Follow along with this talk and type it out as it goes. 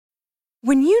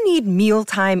When you need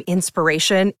mealtime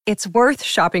inspiration, it's worth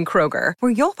shopping Kroger,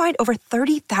 where you'll find over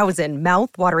 30,000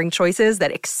 mouth-watering choices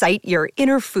that excite your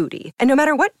inner foodie. And no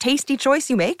matter what tasty choice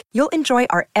you make, you'll enjoy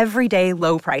our everyday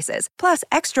low prices, plus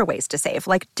extra ways to save,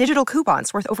 like digital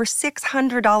coupons worth over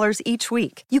 $600 each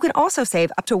week. You can also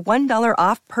save up to $1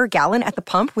 off per gallon at the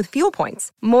pump with fuel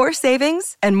points. More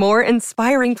savings and more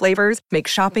inspiring flavors make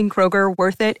shopping Kroger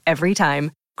worth it every time.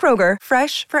 Kroger,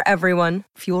 fresh for everyone.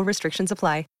 Fuel restrictions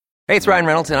apply. Hey, it's Ryan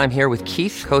Reynolds, and I'm here with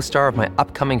Keith, co-star of my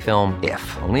upcoming film,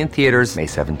 If, only in theaters May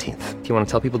 17th. Do you want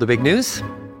to tell people the big news?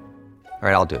 All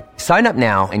right, I'll do it. Sign up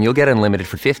now and you'll get unlimited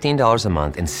for $15 a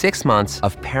month and 6 months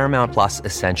of Paramount Plus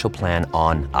Essential Plan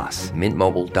on us.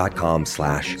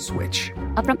 MintMobile.com/switch.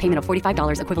 Upfront payment of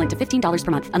 $45 equivalent to $15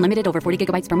 per month. Unlimited over 40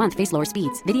 gigabytes per month. Face lower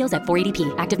speeds. Videos at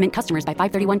 480p. Active Mint customers by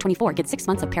 531.24 get 6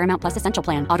 months of Paramount Plus Essential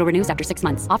Plan. Auto renews after 6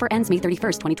 months. Offer ends May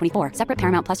 31st, 2024. Separate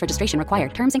Paramount Plus registration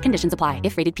required. Terms and conditions apply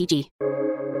if rated PG.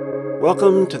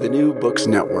 Welcome to the New Books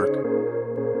Network.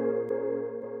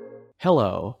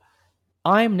 Hello,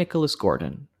 I'm Nicholas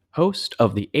Gordon, host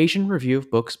of the Asian Review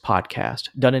of Books podcast,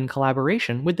 done in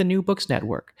collaboration with the New Books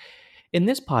Network. In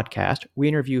this podcast, we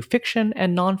interview fiction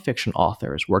and nonfiction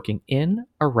authors working in,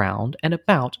 around, and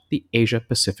about the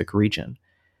Asia-Pacific region.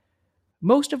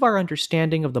 Most of our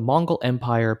understanding of the Mongol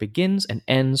Empire begins and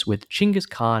ends with Genghis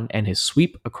Khan and his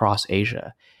sweep across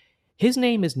Asia. His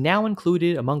name is now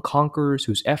included among conquerors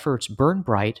whose efforts burn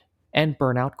bright and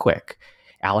burn out quick.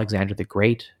 Alexander the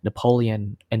Great,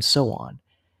 Napoleon, and so on.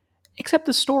 Except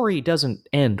the story doesn't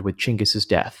end with Chinggis's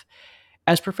death.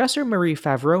 As Professor Marie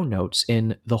Favreau notes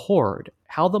in The Horde,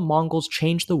 How the Mongols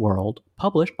Changed the World,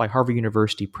 published by Harvard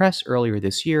University Press earlier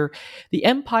this year, the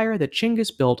empire that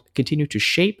Chinggis built continued to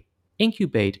shape,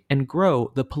 incubate, and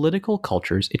grow the political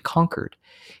cultures it conquered.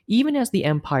 Even as the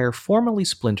empire formally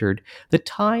splintered, the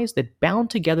ties that bound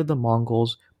together the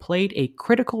Mongols played a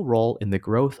critical role in the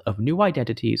growth of new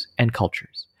identities and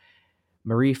cultures.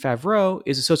 Marie Favreau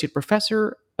is Associate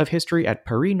Professor of History at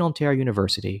Paris-Nanterre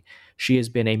University. She has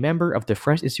been a member of the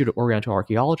French Institute of Oriental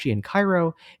Archaeology in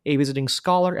Cairo, a visiting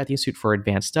scholar at the Institute for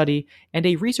Advanced Study, and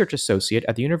a research associate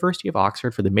at the University of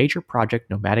Oxford for the major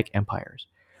project Nomadic Empires.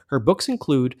 Her books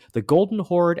include The Golden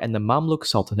Horde and the Mamluk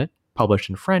Sultanate, published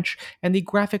in French, and the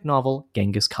graphic novel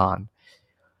Genghis Khan.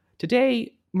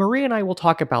 Today, Marie and I will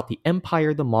talk about the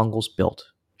empire the Mongols built,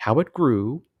 how it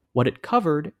grew, what it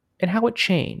covered, and how it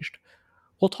changed.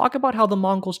 We'll talk about how the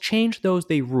Mongols changed those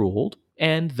they ruled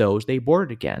and those they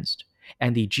bordered against,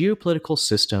 and the geopolitical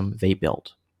system they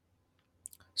built.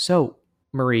 So,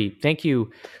 Marie, thank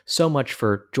you so much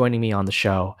for joining me on the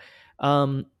show.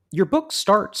 Your book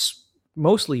starts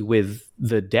mostly with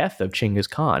the death of Genghis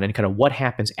Khan and kind of what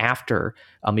happens after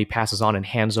he passes on and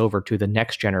hands over to the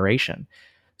next generation.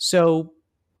 So,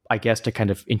 I guess to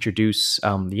kind of introduce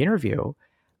the interview,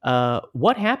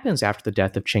 what happens after the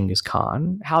death of Genghis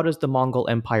Khan? How does the Mongol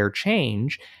Empire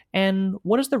change? And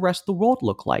what does the rest of the world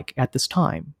look like at this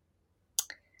time?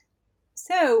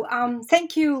 So,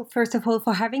 thank you, first of all,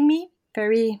 for having me.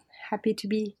 Very happy to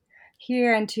be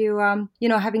here and to,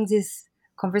 having this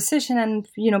conversation and,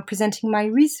 presenting my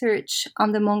research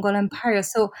on the Mongol Empire.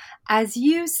 So, as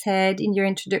you said in your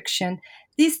introduction,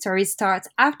 this story starts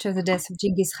after the death of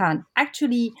Genghis Khan.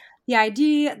 Actually, the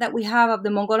idea that we have of the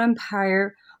Mongol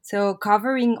Empire, so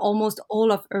covering almost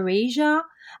all of Eurasia,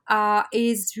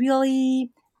 is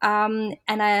really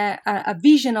a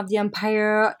vision of the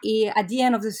empire at the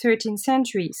end of the 13th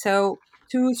century. So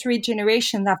 2-3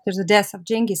 generations after the death of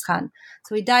Genghis Khan.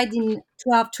 So he died in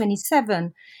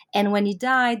 1227. And when he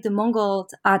died, the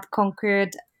Mongols had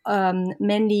conquered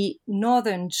mainly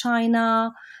northern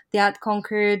China. They had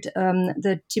conquered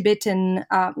the Tibetan,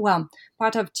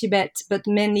 part of Tibet, but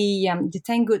mainly the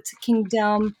Tangut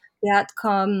Kingdom. They had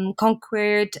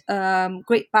conquered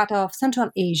great part of Central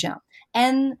Asia.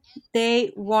 And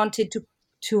they wanted to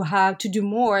do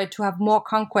more, to have more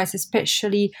conquests,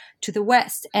 especially to the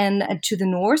west and to the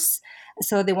north.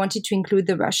 So they wanted to include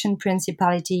the Russian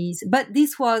principalities. But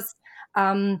this was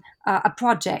a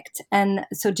project. And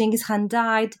so Genghis Khan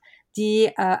died.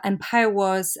 The empire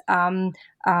was,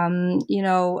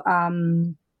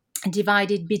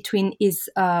 divided between his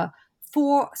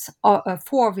four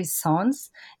of his sons.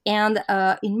 And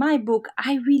in my book,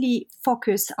 I really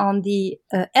focus on the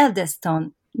eldest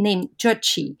son named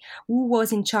Jochi, who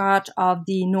was in charge of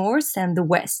the north and the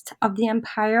west of the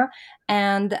empire,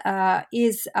 and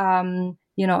his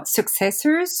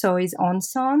successors, so his own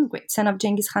son, great son of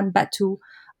Genghis Khan, Batu,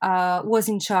 was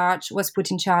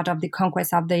put in charge of the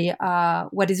conquest of the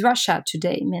what is Russia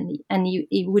today mainly, and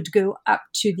he would go up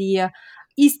to the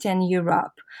Eastern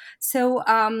Europe. So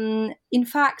in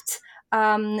fact,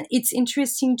 it's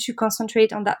interesting to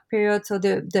concentrate on that period, so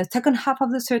the second half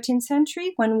of the 13th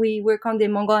century, when we work on the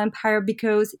Mongol Empire,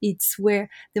 because it's where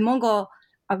the Mongol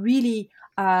really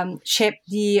shaped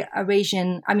the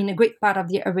Eurasian, a great part of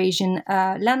the Eurasian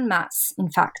landmass, in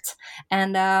fact.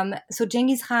 And so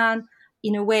Genghis Khan,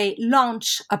 in a way,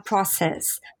 launched a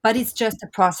process, but it's just a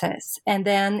process. And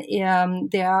then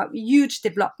there are huge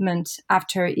development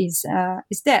after his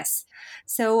death.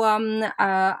 So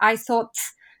I thought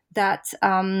that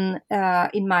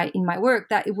in my work,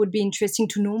 that it would be interesting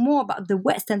to know more about the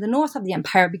west and the north of the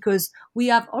empire, because we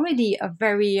have already a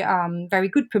very very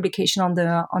good publication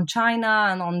on China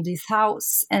and on the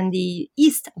south and the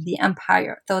east of the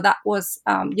empire. So that was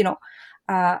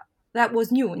that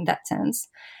was new in that sense.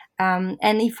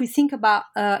 And if we think about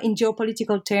in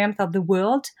geopolitical terms of the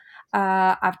world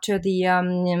after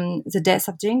the death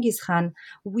of Genghis Khan,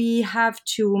 we have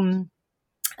to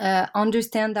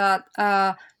understand that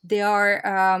there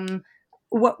are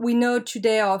what we know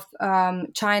today of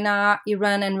China,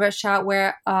 Iran, and Russia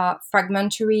were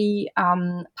fragmentary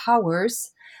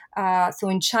powers. So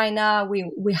in China,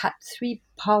 we had three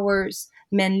powers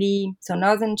mainly. So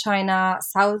northern China,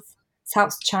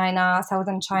 South China,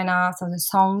 southern China, so the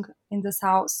Song in the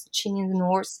south, Qin in the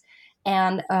north,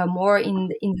 and more in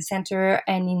the center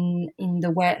and in the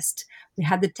west. We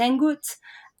had the Tangut,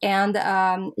 and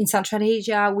in Central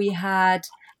Asia we had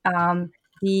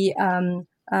the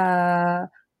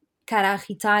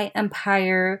Karachitai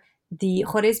Empire, the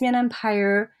Khwarezmian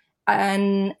Empire,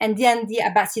 and then the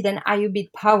Abbasid and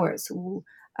Ayyubid powers, who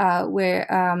were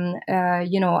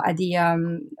at the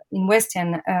in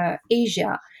Western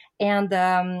Asia. And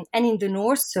in the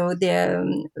north, so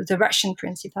the Russian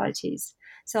principalities.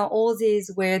 So all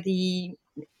these were the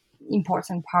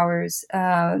important powers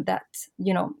that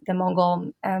the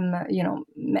Mongol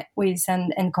met with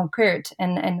and conquered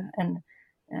and in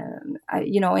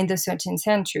the 13th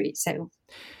century.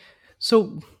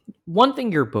 So one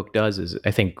thing your book does is, I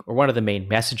think, or one of the main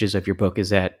messages of your book is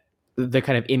that the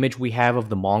kind of image we have of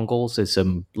the Mongols as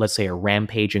let's say, a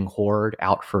rampaging horde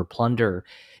out for plunder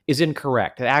is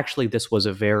incorrect. Actually, this was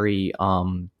a very,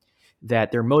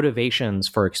 that their motivations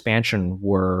for expansion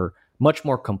were much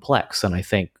more complex than I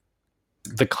think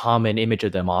the common image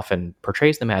of them often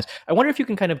portrays them as. I wonder if you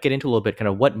can kind of get into a little bit kind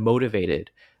of what motivated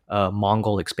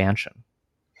Mongol expansion.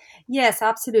 Yes,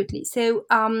 absolutely. So,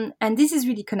 and this is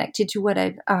really connected to what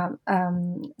I've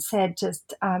said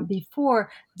just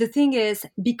before. The thing is,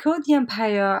 because the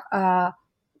empire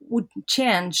would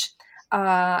change,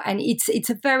 and it's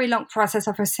a very long process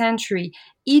of a century.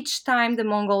 Each time the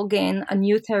Mongol gain a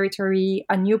new territory,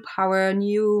 a new power,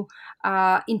 new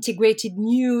integrated,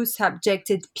 new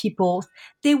subjected people,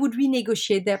 they would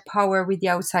renegotiate their power with the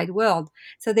outside world.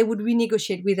 So they would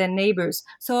renegotiate with their neighbors.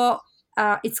 So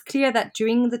it's clear that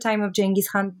during the time of Genghis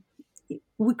Khan,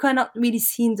 we cannot really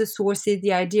see in the sources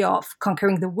the idea of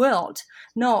conquering the world.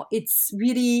 No, it's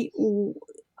really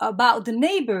about the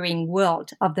neighboring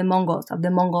world of the Mongols, of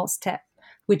the Mongol steppe,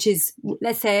 which is,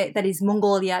 let's say, that is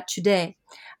Mongolia today.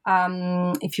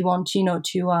 If you want, to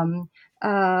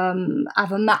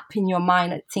have a map in your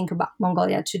mind and think about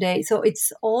Mongolia today. So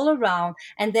it's all around,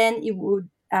 and then it would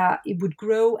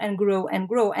grow and grow and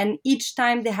grow. And each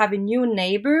time they have a new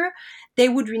neighbor, they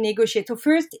would renegotiate. So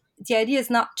first, the idea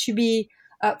is not to be,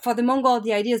 for the Mongol,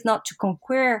 the idea is not to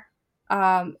conquer. They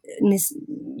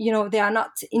are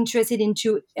not interested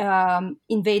into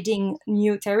invading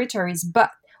new territories,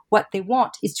 but what they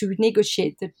want is to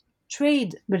renegotiate the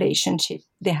trade relationship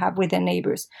they have with their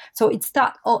neighbors. So it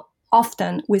starts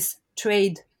often with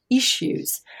trade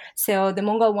issues. So the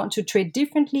Mongol want to trade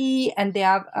differently, and they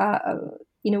have,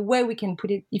 in a way we can put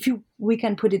it, we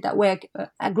can put it that way,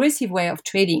 aggressive way of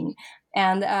trading,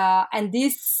 and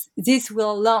this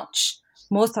will launch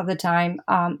most of the time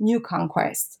new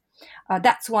conquests.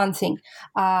 That's one thing.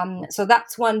 So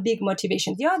that's one big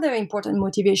motivation. The other important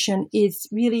motivation is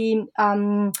really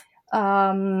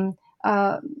a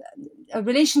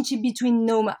relationship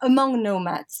among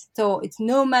nomads. So it's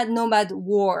nomad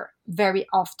war very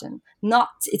often.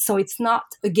 It's not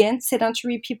against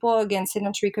sedentary people, against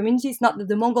sedentary communities. Not that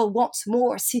the Mongol wants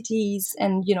more cities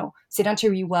and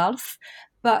sedentary wealth,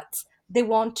 but they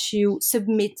want to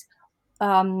submit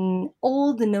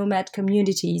all the nomad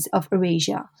communities of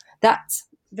Eurasia. That's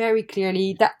very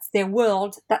clearly, that's their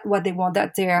world, that's what they want,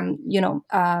 that's their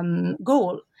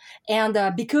goal.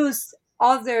 And because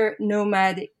other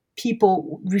nomad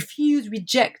people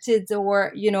rejected,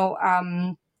 or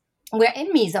were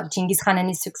enemies of Genghis Khan and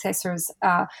his successors,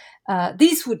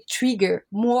 this would trigger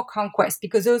more conquest,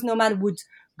 because those nomads would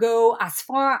go as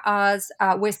far as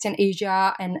Western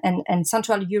Asia and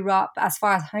Central Europe, as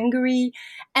far as Hungary,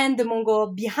 and the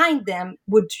Mongol behind them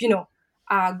would,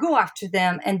 go after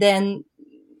them and then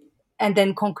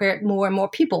conquer more and more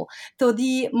people. So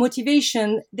the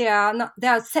motivation, there are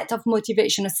a set of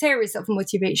motivation, a series of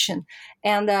motivation.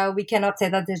 And we cannot say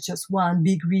that there's just one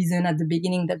big reason at the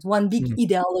beginning, that one big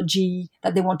ideology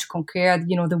that they want to conquer,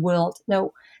 the world.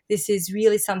 No, this is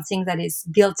really something that is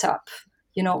built up,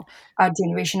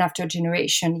 generation after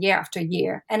generation, year after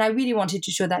year. And I really wanted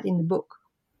to show that in the book.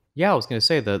 Yeah, I was going to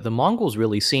say the Mongols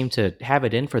really seem to have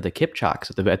it in for the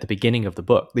Kipchaks at the beginning of the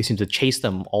book. They seem to chase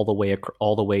them all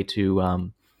the way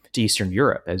to Eastern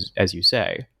Europe, as you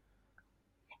say.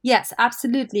 Yes,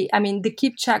 absolutely. I mean, the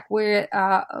Kipchak were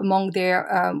among their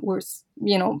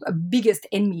biggest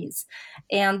enemies,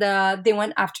 and they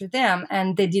went after them,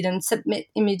 and they didn't submit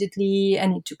immediately,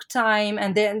 and it took time.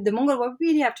 And then the Mongols were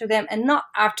really after them, and not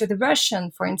after the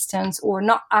Russian, for instance, or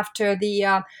not after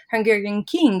the Hungarian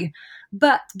king,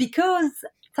 but because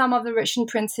some of the Russian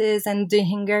princes and the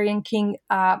Hungarian king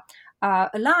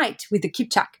allied with the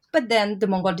Kipchak, but then the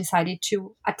Mongol decided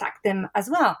to attack them as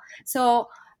well. So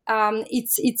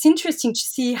it's interesting to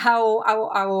see how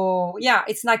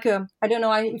it's like I don't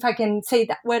know if I can say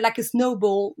that we're like a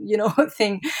snowball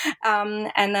thing,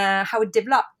 and how it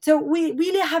developed. So we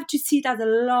really have to see it as a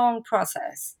long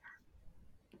process.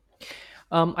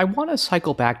 I want to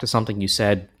cycle back to something you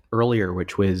said earlier,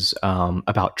 which was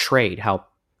about trade, how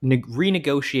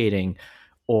renegotiating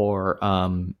or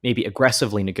maybe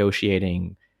aggressively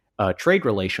negotiating trade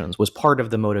relations was part of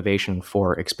the motivation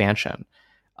for expansion.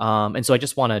 And so I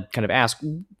just want to kind of ask,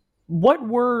 what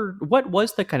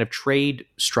was the kind of trade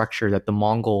structure that the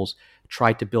Mongols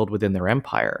tried to build within their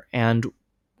empire? And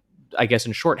I guess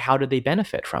in short, how did they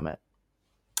benefit from it?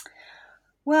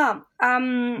 Well,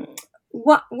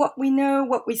 what we know,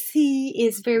 what we see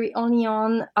is very early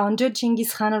on under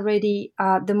Genghis Khan already,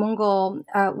 the Mongol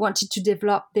wanted to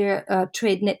develop their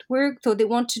trade network. So they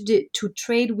wanted to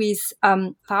trade with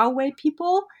faraway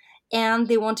people, and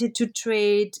they wanted to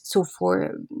trade, so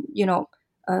for,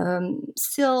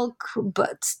 silk,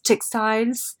 but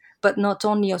textiles, but not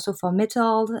only, also for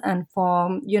metal and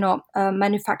for,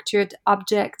 manufactured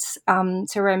objects,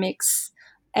 ceramics,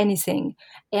 anything.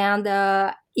 And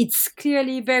it's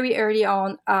clearly very early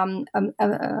on a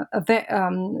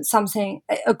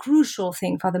crucial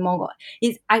thing for the Mongol.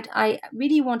 I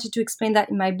really wanted to explain that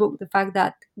in my book, the fact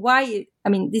that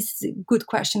this is a good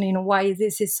question, why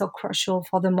this is so crucial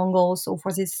for the Mongols or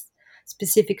for this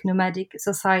specific nomadic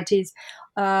societies.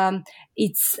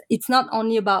 It's not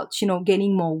only about,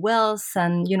 gaining more wealth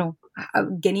and,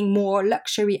 getting more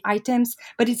luxury items,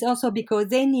 but it's also because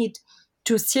they need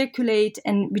to circulate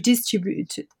and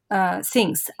redistribute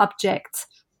things, objects,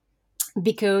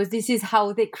 because this is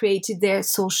how they created their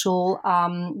social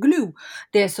glue,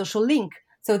 their social link.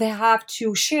 So they have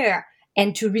to share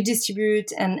and to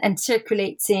redistribute and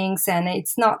circulate things. And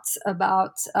it's not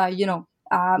about,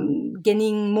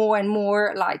 getting more and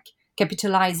more, like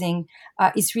capitalizing.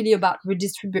 It's really about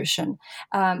redistribution.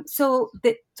 So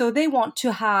they want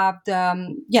to have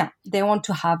they want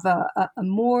to have a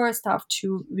more stuff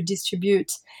to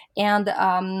redistribute. And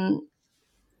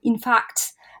in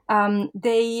fact,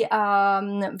 they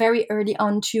very early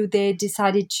on too, they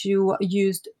decided to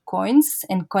use coins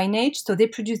and coinage. So they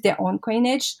produced their own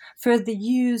coinage. First, they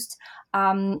used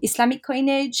Islamic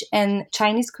coinage and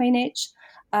Chinese coinage,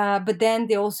 but then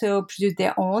they also produced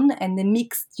their own, and they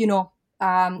mixed,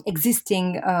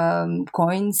 existing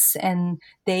coins, and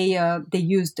they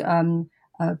used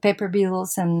paper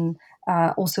bills, and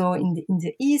also in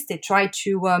the East they tried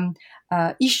to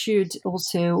issued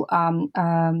also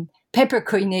paper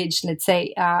coinage, let's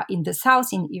say, in the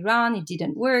South, in Iran. It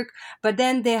didn't work, but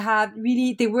then they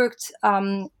worked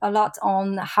a lot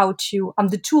on on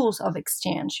the tools of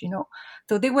exchange,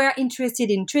 So they were interested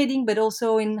in trading, but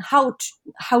also in how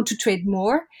to trade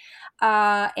more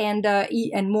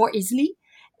and more easily.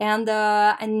 And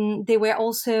they were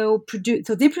also produced.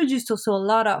 So they produced also a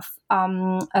lot of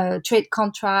trade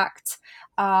contracts.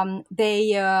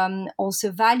 They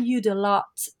also valued a lot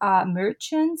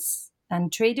merchants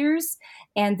and traders,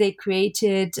 and they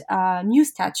created new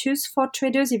statues for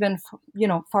traders, even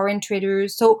foreign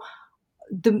traders. So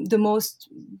the most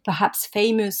perhaps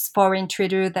famous foreign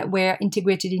trader that were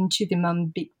integrated into the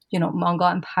Mongol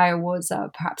Empire was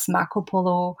perhaps Marco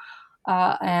Polo.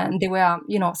 And there were,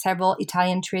 several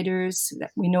Italian traders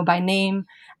that we know by name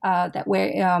that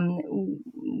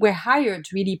were hired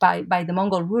really by the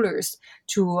Mongol rulers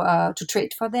to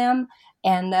trade for them.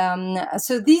 And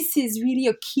so this is really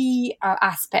a key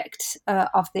aspect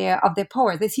of their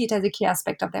power. They see it as a key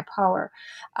aspect of their power,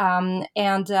 and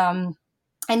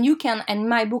you can. And in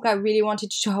my book, I really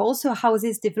wanted to show also how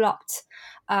this developed,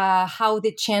 how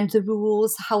they change the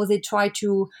rules, how they try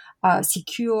to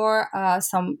secure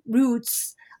some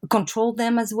routes, control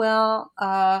them as well.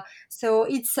 So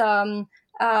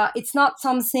it's not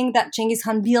something that Genghis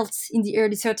Khan built in the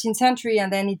early 13th century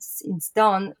and then it's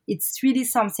done. It's really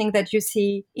something that you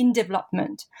see in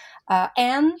development.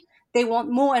 And they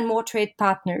want more and more trade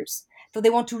partners. So they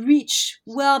want to reach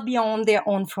well beyond their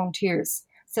own frontiers.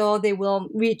 So they will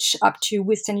reach up to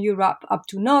Western Europe, up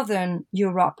to Northern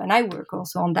Europe. And I work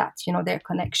also on that, their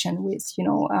connection with,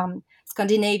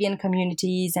 Scandinavian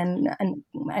communities and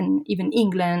even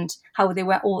England, how they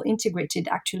were all integrated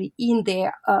actually in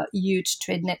their huge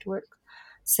trade network.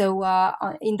 So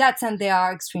in that sense, they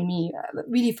are extremely,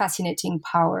 really fascinating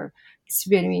power. It's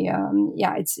really,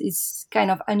 it's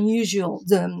kind of unusual,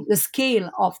 the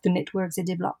scale of the networks they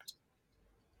developed.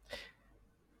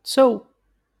 So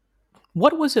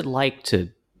what was it like to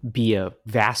be a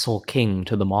vassal king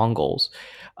to the Mongols?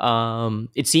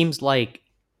 It seems like,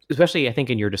 especially I think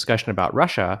in your discussion about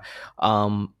Russia,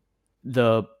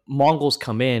 the Mongols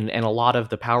come in and a lot of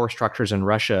the power structures in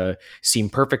Russia seem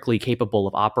perfectly capable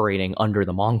of operating under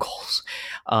the Mongols.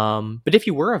 But if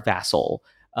you were a vassal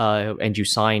and you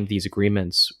signed these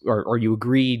agreements or you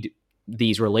agreed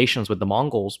these relations with the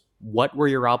Mongols, what were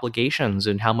your obligations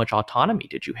and how much autonomy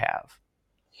did you have?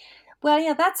 Well,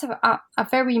 yeah, that's a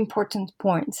very important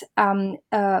point.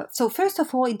 So first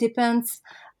of all, it depends.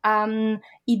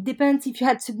 It depends if you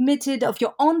had submitted of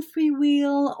your own free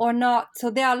will or not.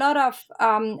 So there are a lot of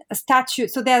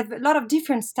statutes. So there are a lot of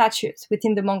different statutes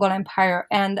within the Mongol Empire,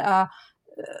 and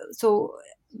so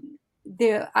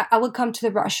I will come to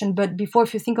the Russian, but before,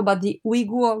 if you think about the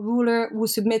Uyghur ruler who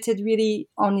submitted really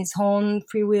on his own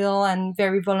free will and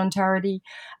very voluntarily,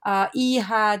 he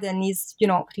had, and his,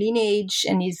 lineage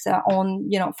and his own,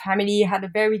 family had a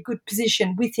very good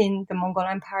position within the Mongol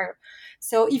Empire.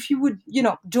 So if you would,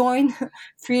 join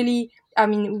freely,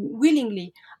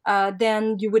 willingly,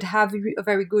 then you would have a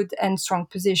very good and strong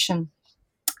position.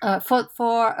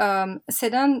 For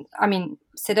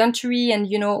sedentary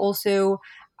and, also,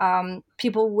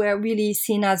 people were really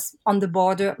seen as on the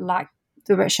border, like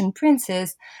the Russian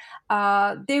princes.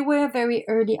 They were very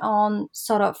early on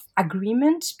sort of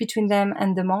agreement between them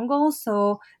and the Mongols.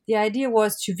 So the idea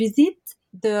was to visit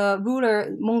the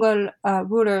Mongol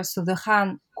rulers, so the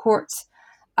Khan courts,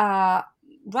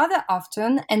 rather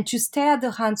often, and to stay at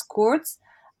the Khan's courts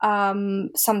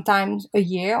sometimes a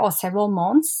year or several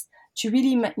months to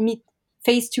really meet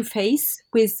face to face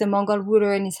with the Mongol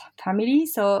ruler and his family.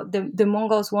 So the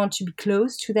Mongols want to be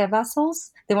close to their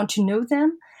vassals. They want to know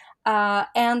them.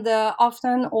 And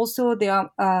often also they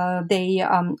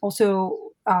also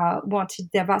wanted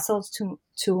their vassals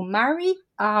to marry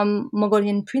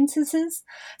Mongolian princesses.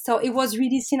 So it was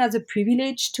really seen as a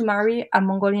privilege to marry a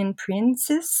Mongolian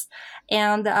princess.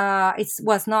 And it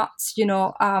was not,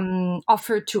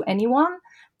 offered to anyone.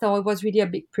 So it was really a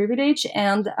big privilege.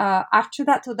 And after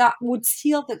that, so that would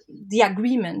seal the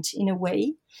agreement in a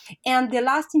way. And the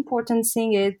last important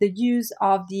thing is the use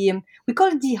of we call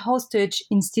it the hostage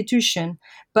institution.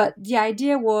 But the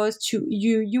idea was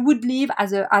you would leave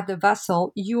as a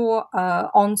vassal your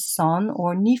own son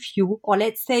or nephew, or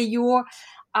let's say your,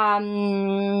 how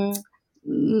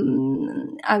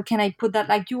can I put that?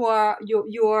 Like your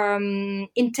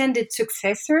intended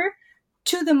successor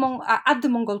to at the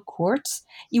Mongol courts.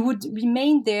 He would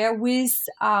remain there with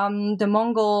the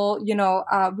Mongol,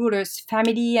 rulers'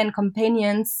 family and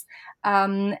companions,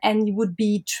 and he would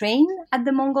be trained at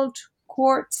the Mongol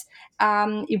court.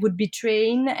 He would be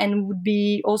trained and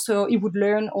he would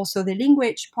learn also the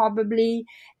language probably,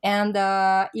 and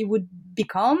he would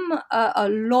become a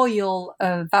loyal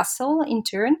vassal in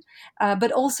turn.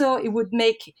 But also it would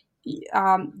make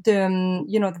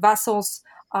the vassals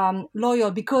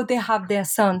loyal because they have their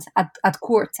sons at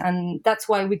court, and that's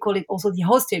why we call it also the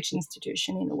hostage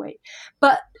institution in a way.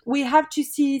 But we have to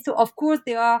see, so of course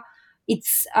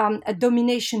it's a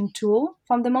domination tool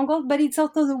from the Mongols, but it's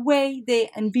also the way they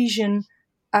envision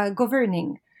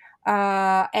governing.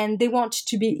 And they want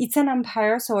to it's an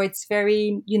empire, so it's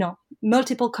very,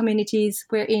 multiple communities,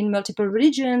 we're in multiple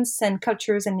religions and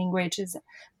cultures and languages,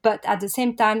 but at the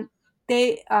same time,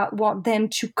 they want them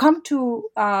to come to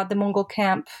the Mongol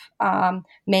camp,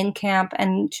 main camp,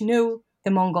 and to know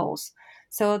the Mongols.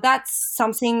 So that's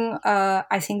something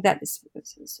I think that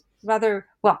is rather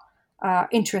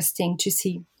interesting to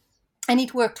see, and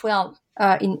it worked well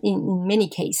in many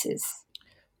cases.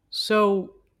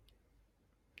 So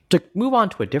to move on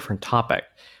to a different topic,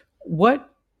 what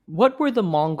were the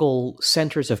Mongol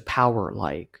centers of power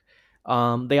like?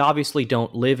 They obviously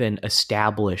don't live in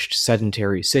established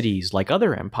sedentary cities like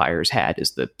other empires had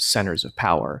as the centers of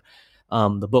power.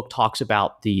 The book talks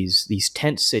about these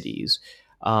tent cities.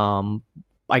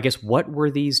 I guess, what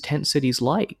were these tent cities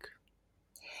like?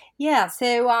 Yeah,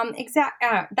 so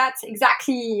that's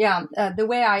exactly the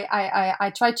way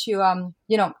I try to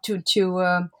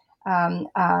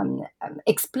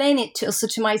explain it also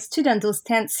to my students, those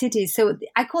tent cities. So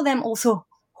I call them also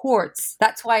hordes.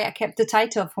 That's why I kept the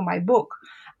title for my book,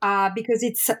 because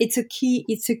it's a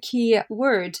key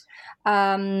word.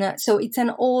 So it's an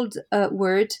old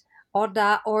word.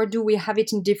 Or do we have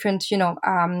it in different,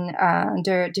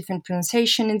 under different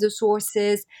pronunciation in the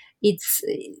sources? It's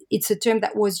a term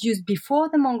that was used before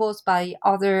the Mongols by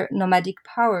other nomadic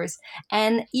powers,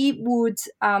 and it would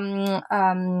how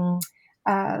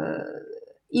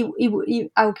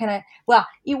can I? Well,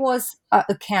 it was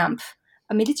a camp,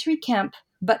 a military camp,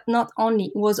 but not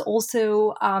only. It was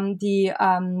also the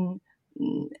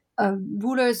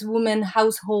rulers' women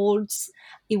households.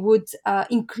 It would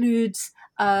include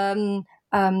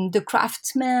the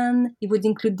craftsmen. It would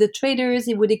include the traders.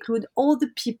 It would include all the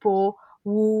people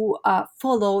who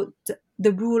followed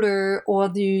the ruler or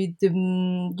the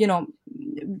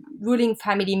ruling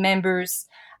family members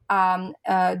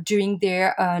during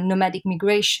their nomadic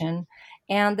migration.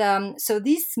 And so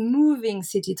this moving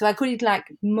city, so I call it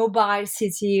like mobile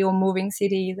city or moving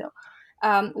city,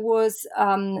 so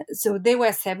there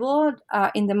were several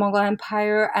in the Mongol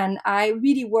Empire, and I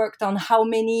really worked on how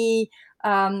many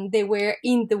they were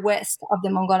in the west of the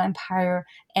Mongol Empire,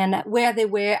 and where they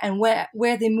were, and where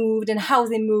they moved, and how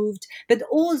they moved. But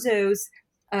all those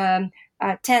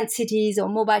tent cities or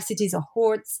mobile cities or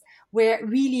hordes were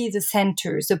really the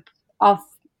centers of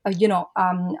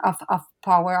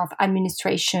power, of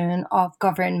administration, of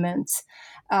government.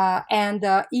 And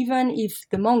even if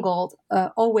the Mongols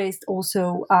always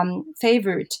also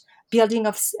favored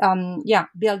buildings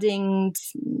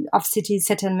of cities,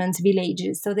 settlements,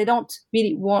 villages, so they don't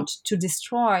really want to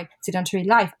destroy sedentary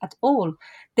life at all.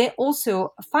 They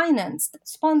also financed,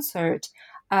 sponsored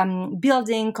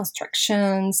building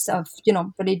constructions of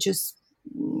religious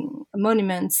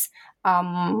monuments,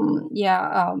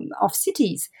 of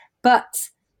cities, but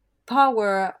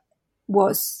power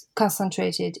was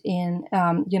concentrated in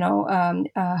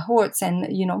hordes and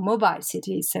mobile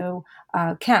cities, so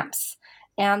camps,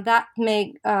 and that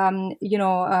made their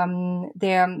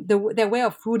way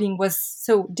of ruling was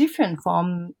so different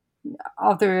from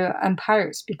other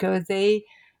empires, because they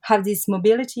have this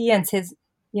mobility and says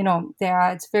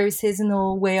it's very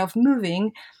seasonal way of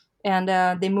moving, and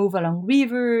they move along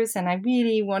rivers. And I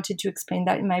really wanted to explain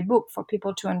that in my book for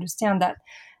people to understand that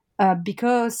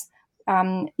because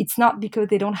it's not because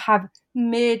they don't have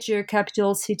major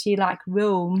capital city like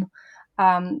Rome,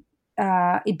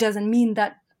 it doesn't mean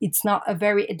that it's not a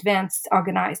very advanced,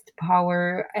 organized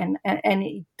power, and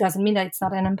it doesn't mean that it's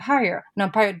not an empire. An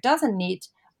empire doesn't need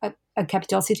a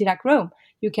capital city like Rome.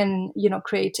 You can,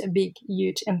 create a big,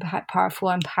 huge, powerful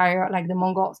empire like the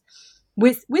Mongols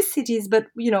with cities, but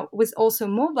with also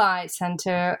mobile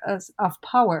centers of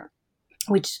power,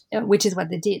 which is what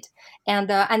they did. And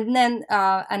then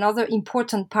another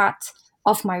important part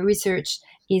of my research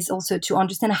is also to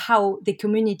understand how they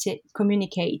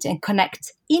communicate and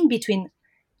connect in between,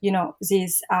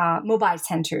 these mobile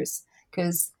centers,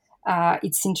 because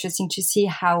it's interesting to see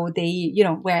how they,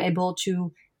 were able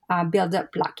to build up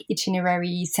like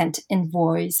itinerary, sent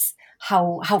envoys,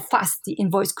 how fast the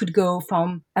envoys could go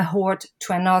from a horde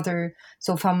to another.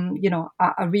 So from,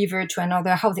 a river to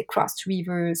another, how they crossed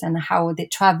rivers and how they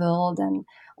traveled and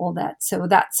all that. So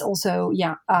that's also,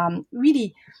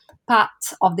 really part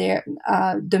of their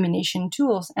domination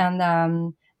tools.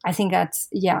 And I think that's,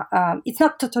 it's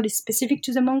not totally specific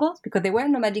to the Mongols because they were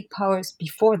nomadic powers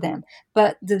before them,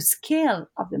 but the scale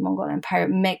of the Mongol Empire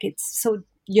make it so,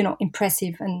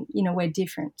 impressive and in a way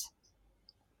different.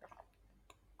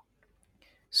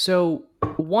 So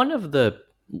one of the,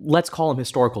 let's call them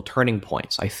historical turning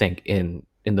points, I think, in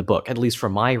the book, at least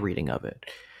from my reading of it,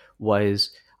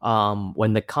 was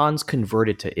when the Khans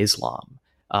converted to Islam.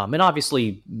 And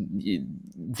obviously,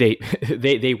 they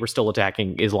were still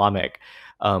attacking Islamic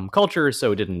culture,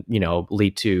 so it didn't,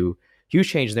 lead to huge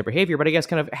change in their behavior. But I guess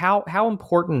kind of how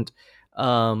important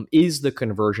is the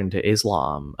conversion to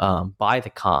Islam by the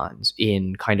Khans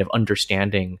in kind of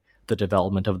understanding the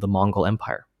development of the Mongol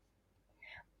Empire?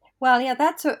 Well, yeah,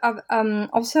 that's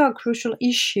also a crucial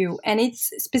issue, and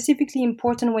it's specifically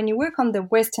important when you work on the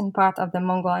western part of the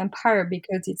Mongol Empire,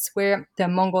 because it's where the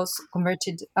Mongols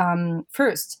converted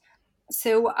first.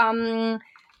 So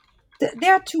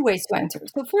there are two ways to enter.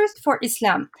 So first, for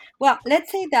Islam, well,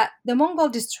 let's say that the Mongol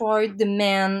destroyed the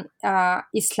main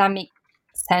Islamic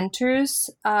centers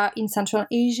in Central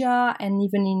Asia and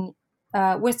even in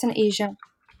Western Asia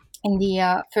in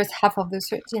the first half of the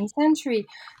 13th century.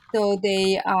 So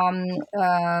they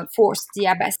forced the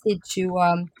Abbasid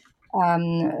to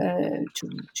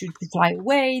fly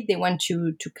away. They went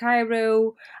to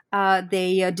Cairo.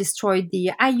 They destroyed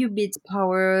the Ayyubid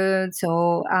power,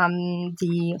 so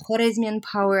the Khwarezmian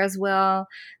power as well,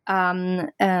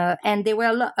 and they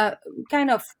were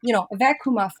kind of a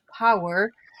vacuum of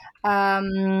power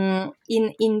in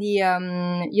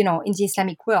the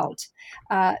Islamic world.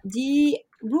 The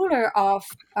ruler of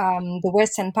the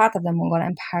western part of the Mongol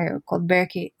Empire, called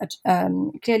Berke,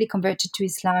 clearly converted to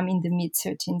Islam in the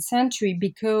mid-13th century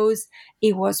because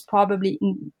it was probably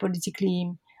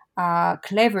politically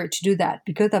clever to do that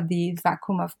because of the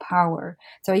vacuum of power.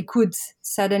 So he could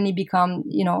suddenly become,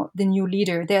 the new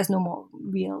leader. There's no more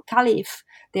real caliph.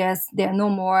 There are no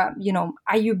more,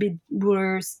 Ayyubid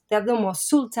rulers. There's no more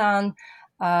sultan.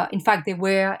 In fact, they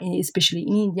were, especially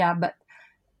in India, but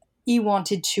he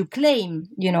wanted to claim,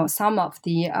 some of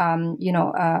the,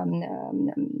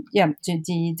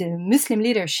 the Muslim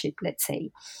leadership, let's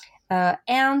say.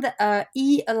 And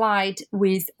he allied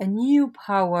with a new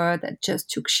power that just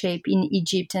took shape in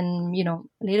Egypt and, a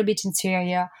little bit in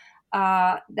Syria,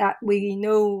 that we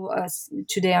know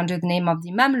today under the name of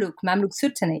the Mamluk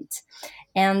Sultanate.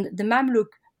 And the Mamluk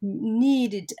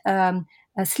needed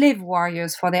slave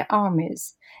warriors for their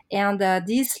armies. And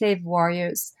these slave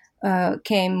warriors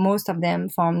came, most of them,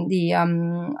 from the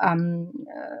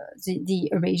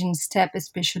Eurasian steppe,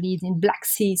 especially the Black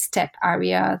Sea steppe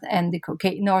area and the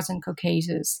northern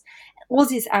Caucasus. All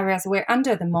these areas were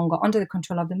under the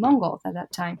control of the Mongols at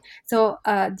that time. So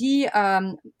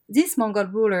this Mongol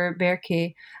ruler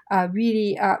Berke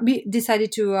really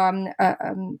decided to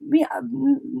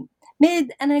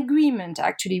made an agreement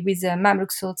actually with the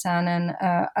Mamluk Sultan and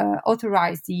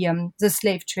authorized the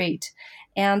slave trade.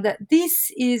 And this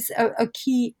is a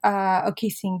key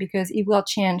thing because it will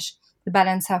change the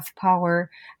balance of power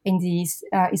in the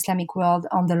Islamic world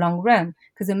on the long run.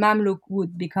 Because the Mamluk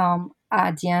would become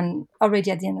at the end of the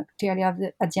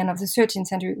 13th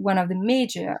century, one of the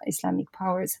major Islamic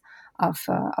powers of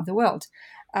the world.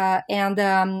 And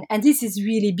this is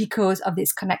really because of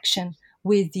this connection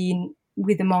with the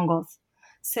Mongols.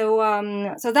 So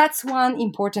that's one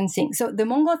important thing. So the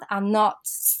Mongols are not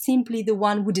simply the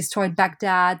one who destroyed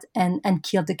Baghdad and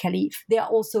killed the caliph. They are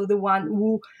also the one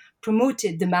who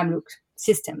promoted the Mamluk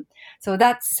system. So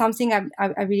that's something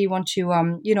I really want to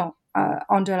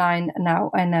underline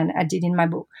now, and I did in my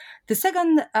book. The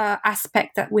second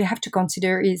aspect that we have to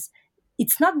consider is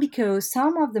it's not because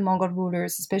some of the Mongol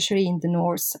rulers, especially in the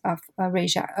north of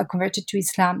Eurasia, are converted to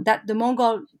Islam, that the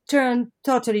Mongol turned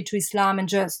totally to Islam and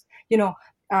just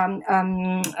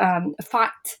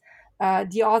fight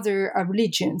the other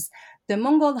religions. The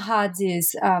Mongol had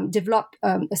developed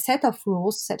a set of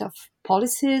rules, set of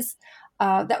policies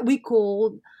that we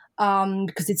call,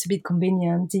 because it's a bit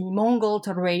convenient, the Mongol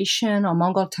toleration or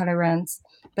Mongol tolerance.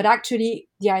 But actually,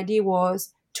 the idea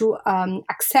was to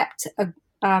accept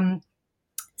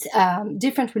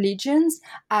different religions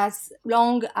as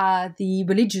long as the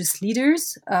religious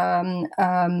leaders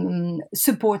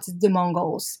supported the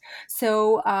Mongols.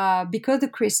 So because the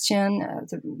Christian,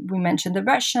 we mentioned the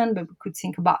Russian, but we could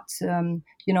think about,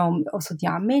 also the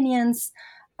Armenians,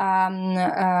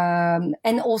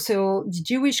 and also the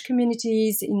Jewish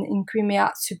communities in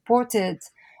Crimea supported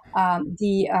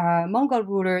the Mongol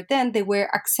ruler. Then they were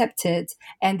accepted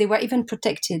and they were even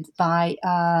protected by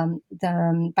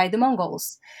the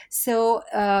Mongols. So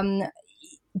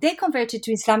they converted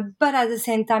to Islam, but at the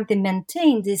same time they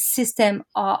maintained this system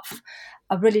of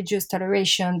religious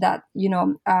toleration that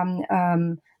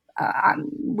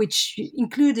which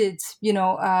included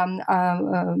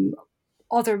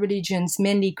other religions,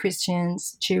 mainly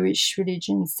Christians, Jewish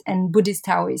religions, and Buddhist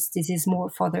Taoists. This is more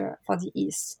for the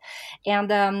East. And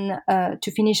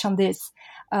to finish on this,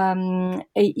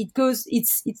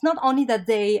 it's not only that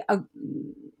they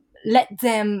let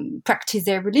them practice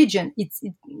their religion.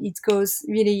 It goes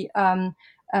really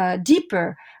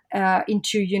deeper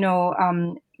into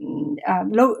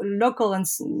local and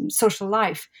social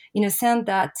life, in a sense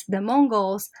that the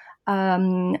Mongols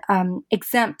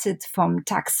exempted from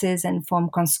taxes and from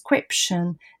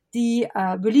conscription the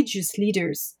religious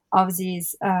leaders of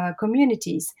these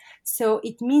communities. So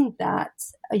it means that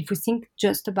if we think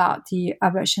just about the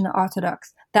Russian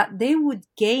Orthodox, that they would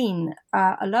gain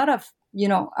a lot of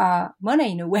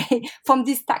money in a way from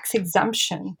this tax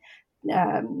exemption.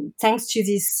 thanks to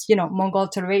this, Mongol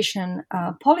toleration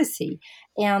policy,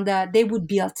 and they would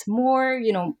build more,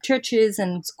 churches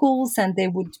and schools, and they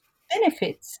would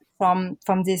benefit from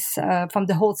this from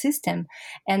the whole system.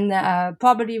 And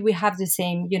probably we have the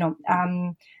same,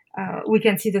 we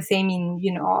can see the same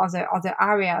in other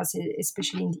areas,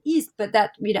 especially in the East. But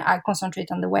that I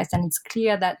concentrate on the West, and it's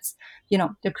clear that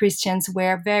the Christians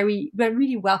were were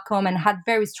really welcome and had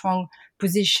very strong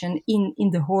position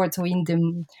in the Horde, or in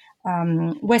the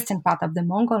western part of the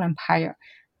Mongol Empire,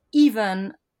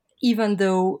 even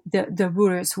though the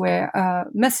rulers were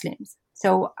Muslims.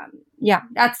 So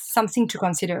that's something to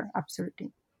consider.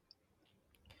 Absolutely.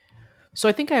 So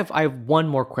I think I have one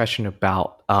more question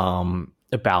about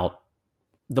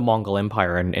the Mongol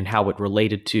Empire and how it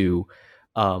related to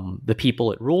the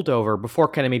people it ruled over, before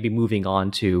kind of maybe moving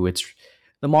on to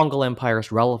the Mongol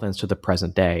Empire's relevance to the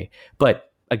present day.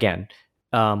 But again,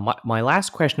 my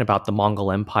last question about the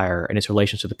Mongol Empire and its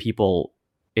relations to the people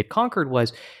it conquered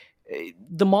was,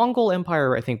 the Mongol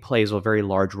Empire, I think, plays a very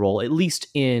large role, at least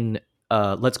in,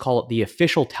 let's call it the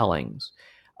official tellings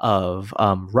of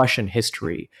Russian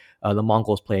history. The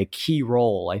Mongols play a key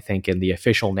role, I think, in the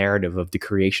official narrative of the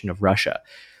creation of Russia.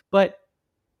 But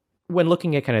when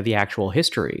looking at kind of the actual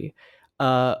history,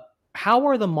 how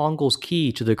are the Mongols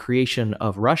key to the creation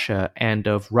of Russia and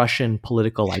of Russian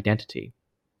political identity?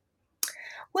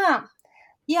 Well,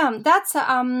 yeah, that's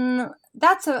a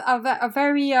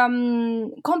very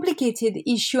complicated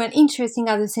issue and interesting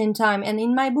at the same time. And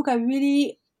in my book,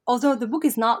 although the book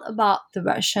is not about the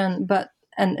Russian,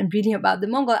 and really about the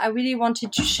Mongol, I really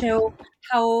wanted to show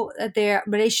how their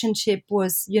relationship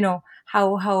was,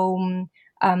 how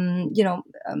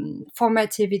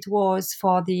formative it was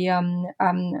for the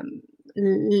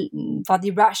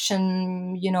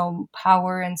Russian,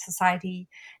 power and society.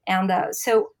 And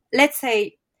so let's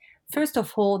say, first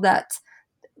of all, that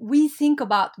we think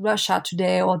about Russia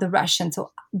today, or the Russians,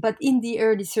 but in the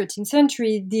early 13th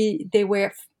century, they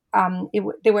were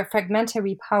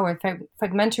fragmentary power,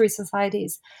 fragmentary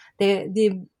societies.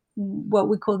 What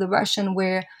we call the Russian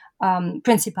were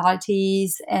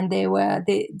principalities, and they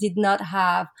did not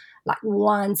have like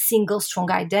one single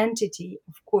strong identity.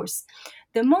 Of course,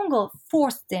 the Mongol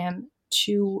forced them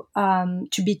to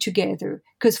be together,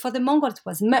 because for the Mongols it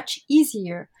was much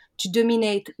easier to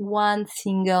dominate one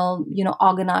single,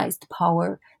 organized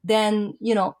power than,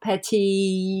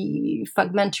 petty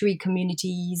fragmentary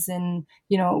communities and,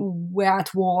 were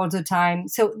at war all the time.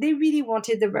 So they really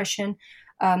wanted the Russian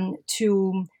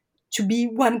to be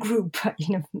one group,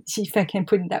 if I can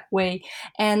put it that way.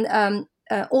 And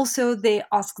also they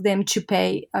asked them to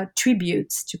pay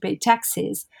tributes, to pay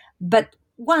taxes, but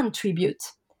one tribute.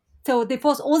 So they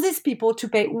forced all these people to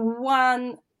pay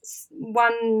one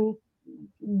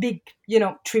big,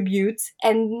 tribute,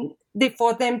 and they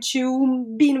forced them to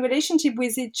be in relationship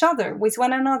with each other, with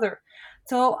one another.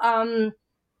 So,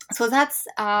 so that's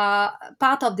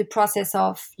part of the process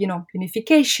of,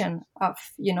 unification of,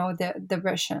 the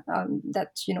Russian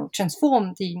that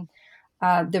transformed the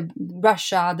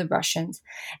Russians.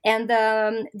 And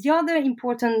the other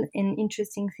important and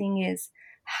interesting thing is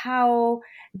how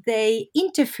they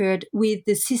interfered with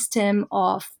the system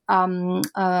of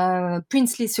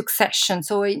princely succession.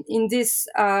 So in this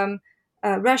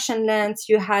Russian lands,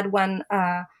 you had one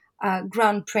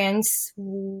grand prince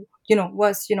who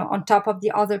was on top of the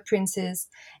other princes,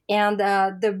 and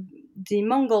the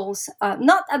Mongols,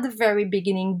 not at the very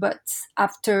beginning, but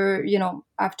after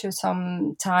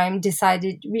some time,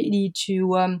 decided really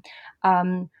to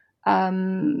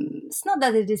it's not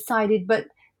that they decided, but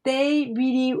they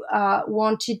really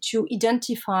wanted to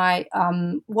identify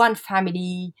one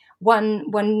family,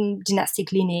 one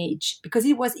dynastic lineage, because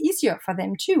it was easier for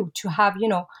them too to have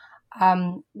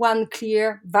one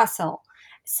clear vassal.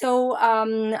 So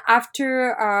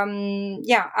after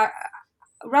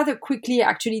rather quickly,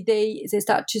 actually, they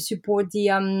start to support the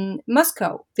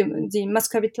Moscow, the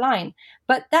Muscovite line,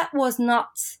 but that was not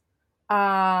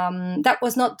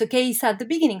the case at the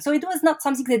beginning. So it was not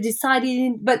something they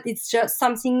decided, but it's just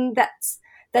something that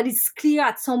is clear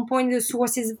at some point. The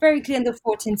source is very clear in the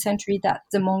 14th century that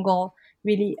the Mongol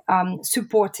really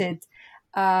supported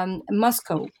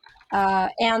Moscow.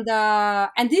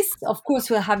 And this, of course,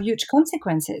 will have huge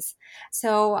consequences.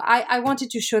 So I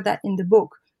wanted to show that in the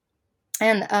book.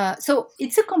 And so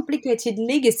it's a complicated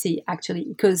legacy, actually,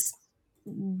 because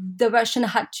the Russian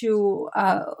had to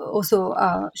also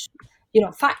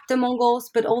fight the Mongols,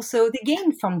 but also they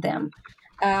gained from them.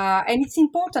 And it's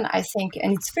important, I think,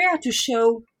 and it's fair to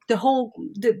show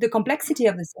the complexity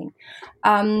of the thing.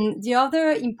 The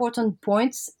other important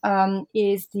point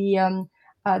is the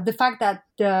fact that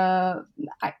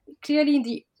clearly in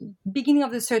the beginning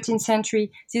of the 13th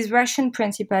century, these Russian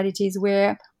principalities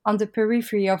were on the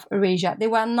periphery of Eurasia. They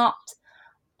were not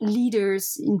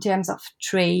leaders in terms of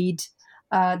trade.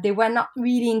 They were not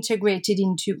really integrated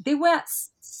into. They were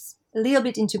a little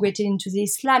bit integrated into the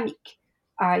Islamic,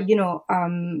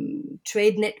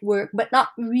 trade network, but not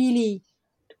really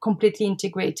completely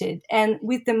integrated. And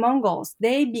with the Mongols,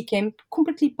 they became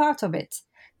completely part of it.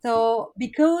 So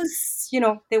because,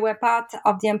 they were part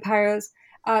of the empires,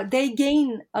 they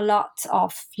gain a lot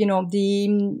of, the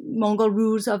Mongol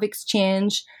rules of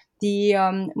exchange, the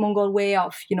Mongol way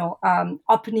of,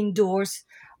 opening doors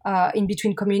in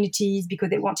between communities because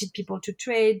they wanted people to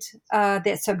trade.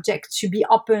 They're subject to be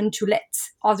open to let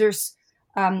others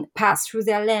pass through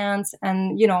their lands.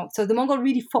 And, so the Mongol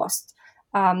really forced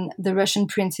the Russian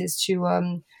princes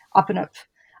to open up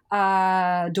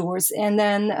doors. And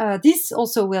then this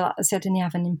also will certainly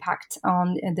have an impact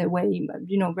on the way,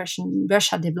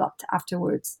 Russia developed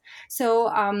afterwards. So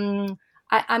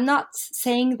I'm not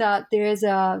saying that there is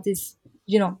this,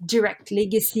 direct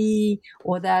legacy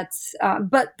or that,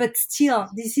 but still,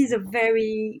 this is a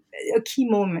key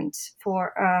moment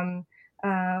for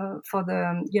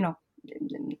the,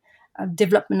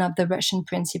 development of the Russian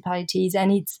principalities.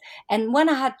 And when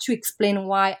I had to explain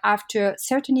why, after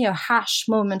certainly a harsh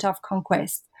moment of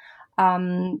conquest,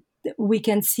 we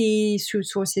can see through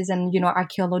sources and,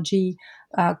 archaeology,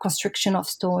 construction of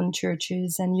stone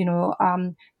churches and,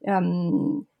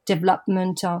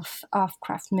 development of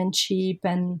craftsmanship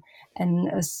and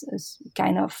a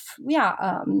kind of,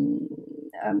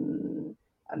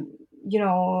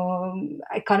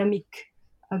 economic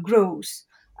growth.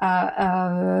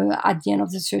 At the end of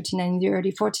the 13th and the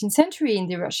early 14th century in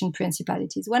the Russian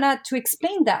principalities. When I had to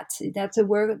explain that's the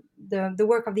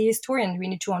work of the historian. We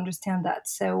need to understand that.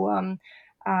 So,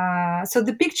 so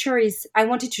the picture is, I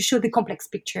wanted to show the complex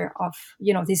picture of,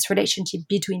 this relationship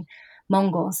between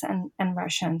Mongols and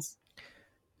Russians.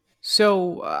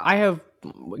 So I have,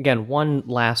 again, one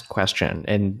last question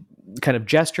and kind of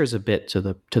gestures a bit to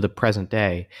the present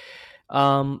day.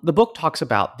 The book talks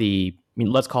about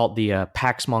let's call it the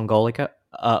Pax Mongolica,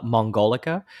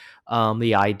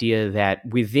 the idea that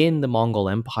within the Mongol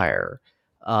Empire,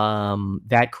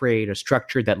 that created a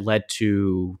structure that led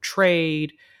to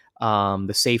trade,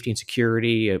 the safety and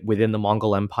security within the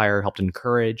Mongol Empire helped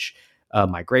encourage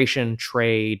migration,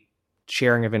 trade,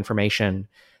 sharing of information.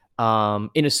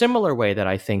 In a similar way that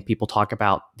I think people talk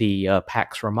about the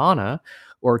Pax Romana,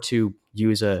 or to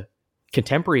use a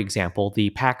contemporary example, the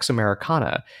Pax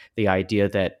Americana, the idea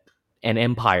that an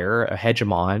empire, a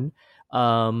hegemon,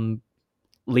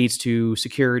 leads to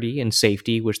security and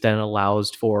safety, which then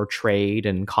allows for trade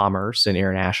and commerce and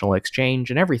international exchange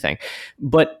and everything.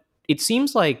 But it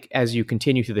seems like as you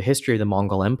continue through the history of the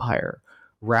Mongol Empire,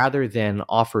 rather than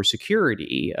offer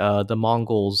security, the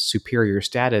Mongols' superior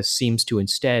status seems to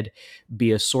instead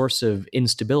be a source of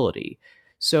instability.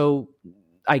 So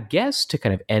I guess to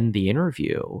kind of end the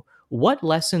interview, what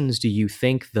lessons do you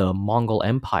think the Mongol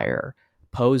Empire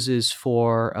poses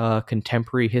for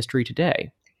contemporary history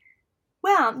today?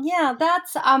 Well, yeah,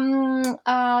 that's a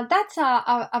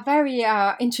very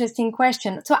interesting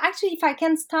question. So actually, if I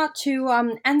can start to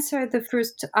answer the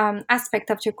first aspect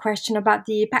of your question about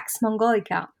the Pax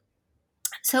Mongolica.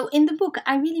 So in the book,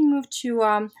 I really moved to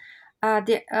what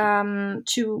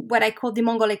I call the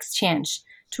Mongol exchange.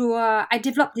 I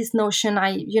developed this notion,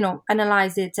 I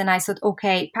analyzed it, and I thought,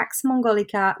 okay, Pax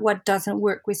Mongolica, what doesn't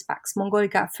work with Pax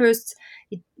Mongolica? First,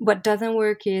 what doesn't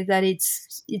work is that it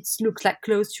looks like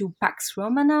close to Pax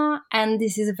Romana, and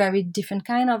this is a very different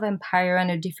kind of empire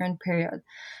and a different period.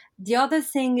 The other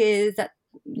thing is that,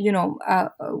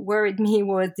 worried me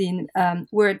was the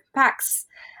word Pax.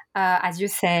 As you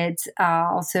said,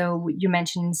 also you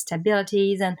mentioned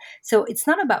instabilities, and so it's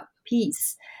not about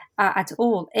peace. At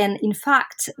all. And in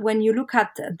fact, when you look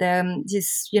at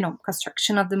this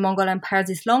construction of the Mongol Empire,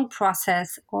 this long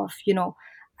process of,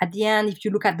 at the end, if you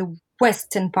look at the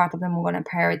western part of the Mongol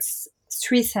Empire, it's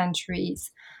 3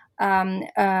 centuries.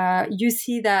 You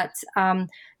see that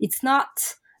it's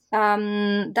not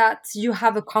that you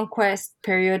have a conquest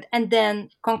period and then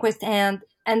conquest end,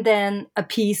 and then a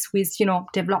peace with,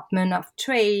 development of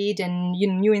trade and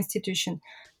new institution.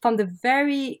 From the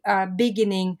very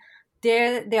beginning,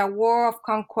 there are war of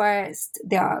conquest,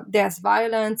 there's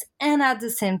violence, and at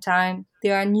the same time,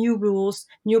 there are new rules,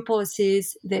 new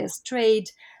policies, there's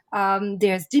trade,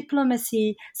 there's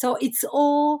diplomacy. So it's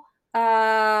all,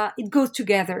 it goes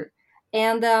together.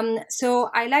 And so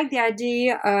I like the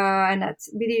idea, and I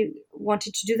really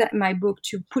wanted to do that in my book,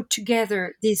 to put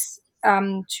together this,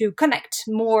 to connect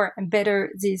more and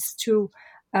better these two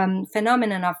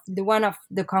phenomenon of the one of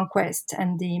the conquest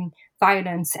and the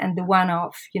violence, and the one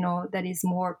of, that is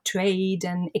more trade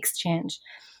and exchange.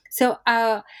 So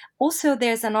also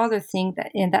there's another thing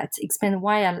that explains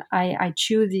why I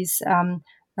choose this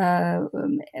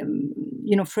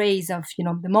phrase of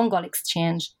the Mongol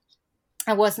exchange.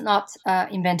 It was not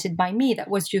invented by me. That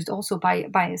was used also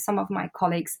by some of my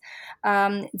colleagues.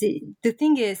 The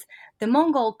thing is, the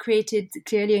Mongol created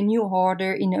clearly a new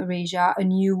order in Eurasia, a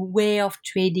new way of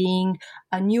trading,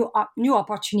 new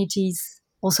opportunities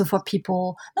also for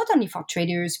people, not only for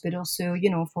traders, but also,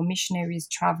 for missionaries,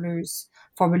 travelers,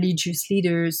 for religious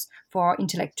leaders, for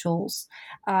intellectuals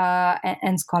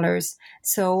and scholars,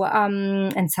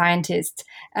 and scientists.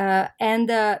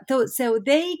 So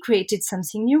they created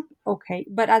something new, okay,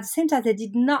 but at the same time, they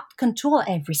did not control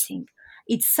everything.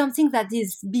 It's something that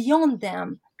is beyond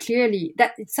them, clearly,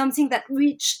 that it's something that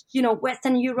reached,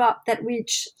 Western Europe, that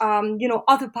reached,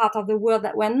 other parts of the world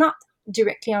that were not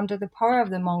directly under the power of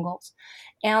the Mongols.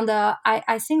 And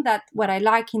I think that what I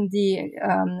like in the,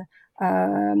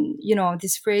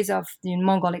 this phrase of the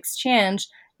Mongol exchange,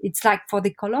 it's like for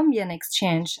the Colombian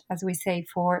exchange, as we say,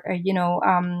 for,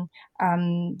 the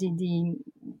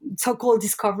so-called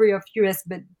discovery of US,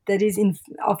 but that is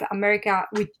of America,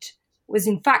 which was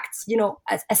in fact,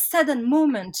 a sudden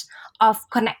moment of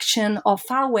connection of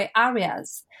faraway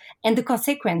areas, and the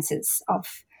consequences of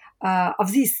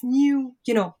these new,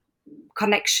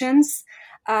 connections.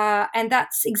 And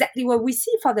that's exactly what we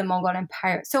see for the Mongol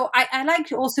Empire. So I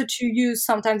like also to use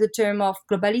sometimes the term of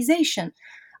globalization.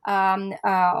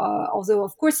 Although,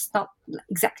 of course, it's not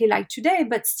exactly like today,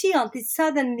 but still, this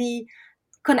suddenly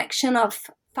connection of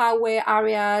faraway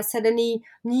areas, suddenly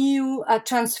new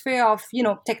transfer of,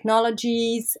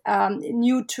 technologies,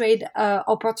 new trade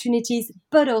opportunities,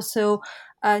 but also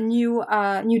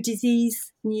new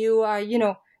disease, new,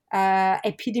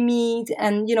 epidemics,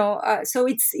 and so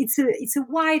it's a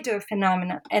wider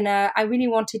phenomenon, and I really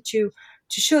wanted to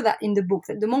show that in the book,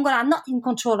 that the Mongols are not in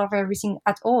control of everything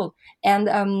at all, and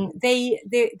they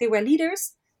were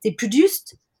leaders. They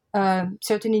produced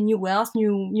certainly new wealth,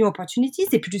 new opportunities.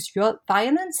 They produced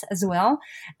violence as well,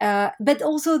 but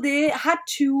also they had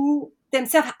to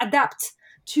themselves adapt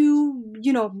to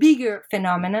bigger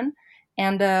phenomenon.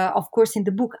 And of course, in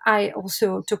the book, I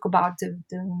also talk about the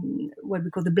what we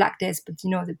call the Black Death, but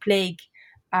the plague,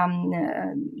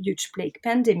 huge plague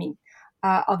pandemic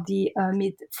of the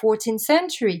mid 14th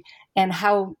century, and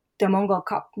how the Mongol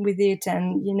coped with it,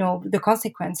 and the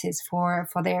consequences for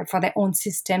their own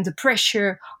system, the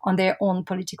pressure on their own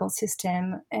political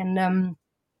system. And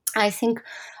I think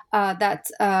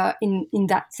that in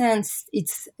that sense,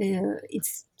 it's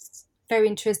very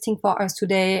interesting for us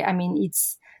today. I mean,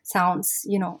 it's sounds,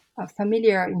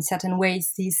 familiar in certain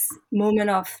ways, this moment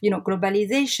of,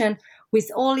 globalization, with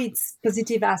all its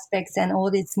positive aspects and all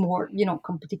its more,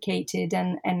 complicated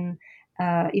and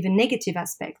even negative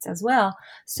aspects as well.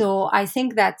 So I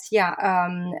think that,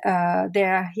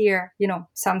 there are here,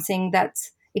 something that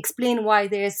explain why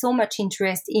there is so much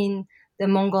interest in the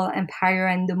Mongol Empire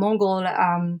and the Mongol,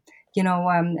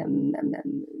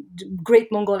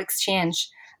 Great Mongol Exchange.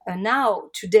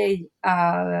 Now, today,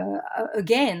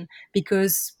 again,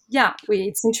 because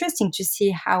it's interesting to see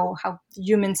how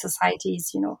human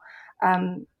societies,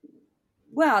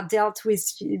 dealt with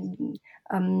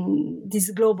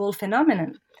this global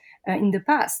phenomenon in the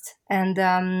past, and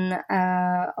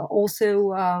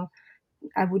also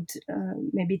I would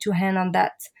maybe to hand on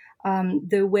that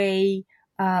the way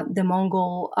the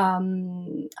Mongol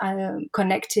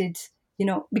connected.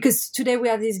 Because today we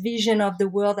have this vision of the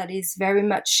world that is very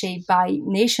much shaped by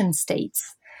nation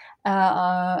states.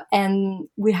 And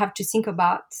we have to think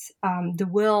about the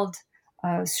world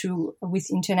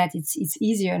with internet. It's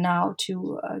easier now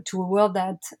to a world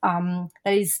that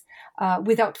is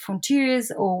without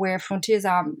frontiers, or where frontiers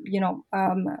are,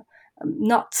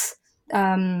 not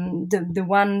the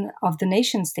one of the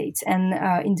nation states. And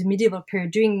in the medieval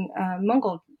period, during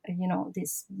Mongol,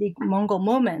 this big Mongol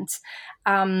moment,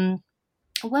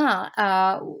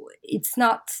 it's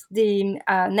not the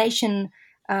nation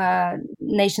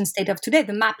state of today.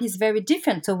 The map is very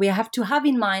different, so we have to have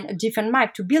in mind a different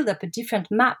map to build up a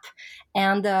different map,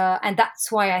 and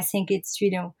that's why I think it's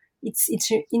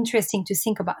it's interesting to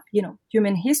think about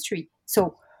human history.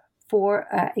 So, for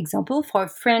example, for a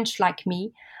French like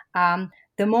me,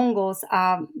 the Mongols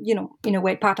are in a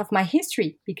way part of my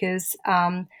history, because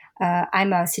I'm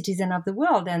a citizen of the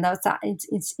world, and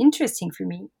it's interesting for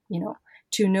me,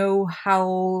 to know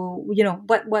how,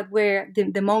 what were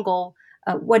the Mongol,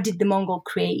 what did the Mongol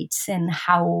create, and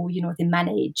how, they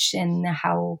manage, and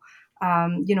how,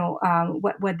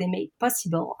 what they made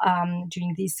possible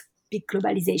during this big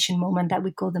globalization moment that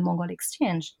we call the Mongol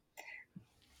exchange.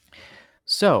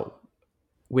 So,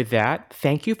 with that,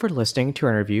 thank you for listening to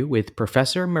our interview with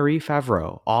Professor Marie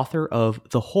Favreau, author of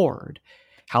The Horde,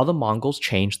 How the Mongols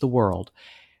Changed the World.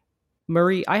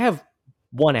 Marie, I have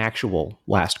one actual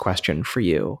last question for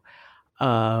you.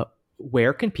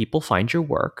 Where can people find your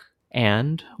work,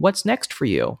 and what's next for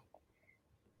you?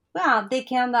 Well, they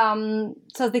can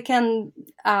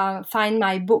find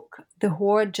my book, The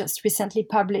Horde, just recently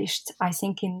published, I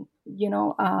think in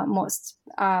most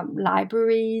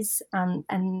libraries and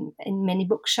in many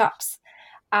bookshops,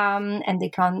 and they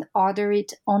can order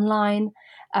it online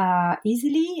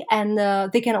easily, and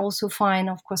they can also find,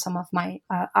 of course, some of my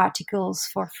articles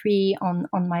for free on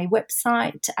my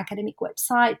website, academic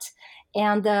website,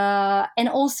 and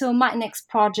also my next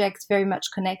project, very much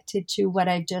connected to what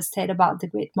I just said about the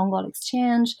Great Mongol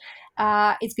Exchange.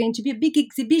 It's going to be a big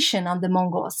exhibition on the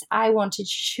Mongols. I wanted to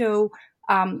show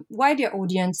wider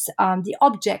audience the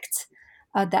objects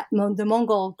that the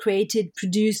Mongol created,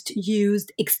 produced,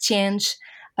 used, exchanged,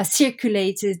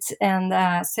 circulated,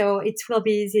 and so it will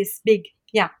be this big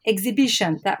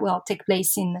exhibition that will take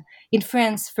place in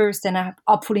France first, and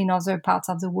hopefully in other parts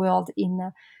of the world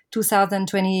in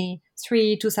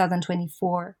 2023,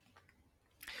 2024.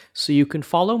 So you can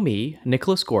follow me,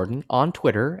 Nicholas Gordon, on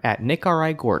Twitter at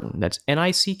NickRIGordon. That's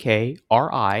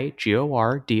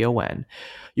NickRIGordon.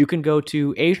 You can go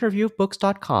to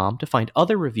AsianReviewOfBooks.com to find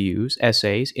other reviews,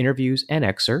 essays, interviews, and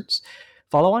excerpts.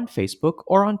 Follow on Facebook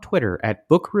or on Twitter at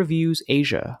Book Reviews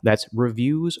Asia. That's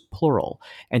reviews plural.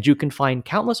 And you can find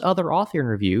countless other author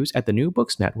interviews at the New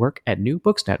Books Network at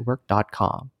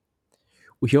newbooksnetwork.com.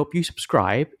 We hope you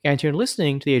subscribe, and you're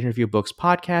listening to the Asian Review of Books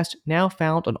podcast, now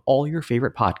found on all your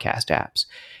favorite podcast apps,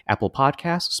 Apple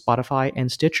Podcasts, Spotify,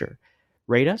 and Stitcher.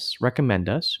 Rate us, recommend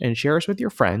us, and share us with your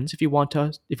friends if you want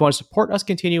to support us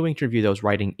continuing to review those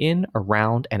writing in,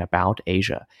 around, and about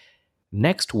Asia.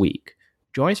 Next week,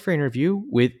 join us for an interview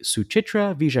with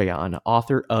Suchitra Vijayan,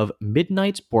 author of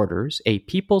Midnight's Borders, A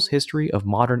People's History of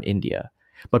Modern India.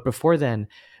 But before then,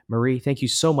 Marie, thank you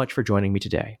so much for joining me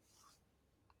today.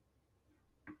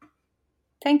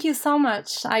 Thank you so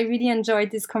much. I really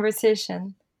enjoyed this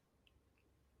conversation.